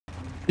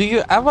Do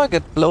you ever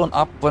get blown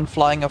up when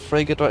flying a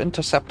frigate or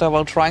interceptor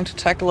while trying to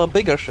tackle a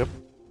bigger ship?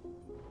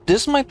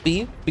 This might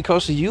be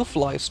because you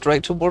fly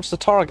straight towards the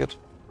target.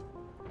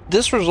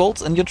 This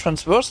results in your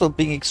transversal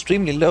being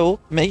extremely low,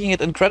 making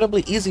it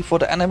incredibly easy for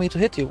the enemy to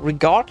hit you,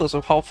 regardless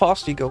of how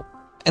fast you go.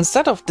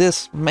 Instead of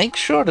this, make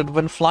sure that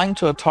when flying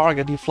to a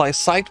target you fly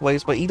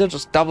sideways by either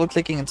just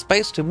double-clicking in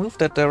space to move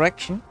that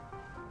direction,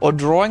 or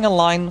drawing a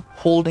line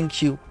holding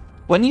Q.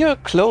 When you're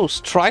close,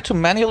 try to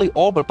manually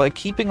orbit by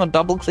keeping on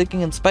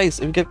double-clicking in space.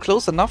 If you get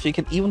close enough, you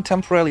can even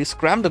temporarily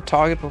scram the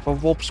target with a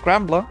warp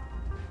scrambler,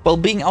 while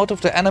being out of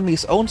the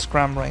enemy's own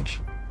scram range,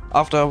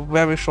 after a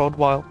very short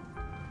while.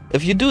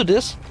 If you do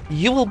this,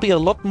 you will be a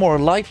lot more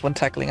alive when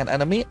tackling an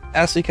enemy,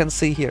 as you can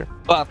see here.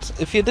 But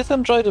if you did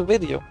enjoy the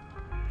video,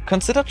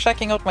 consider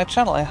checking out my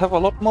channel. I have a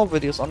lot more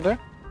videos on there.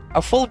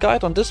 A full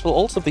guide on this will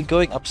also be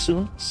going up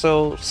soon,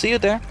 so see you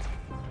there.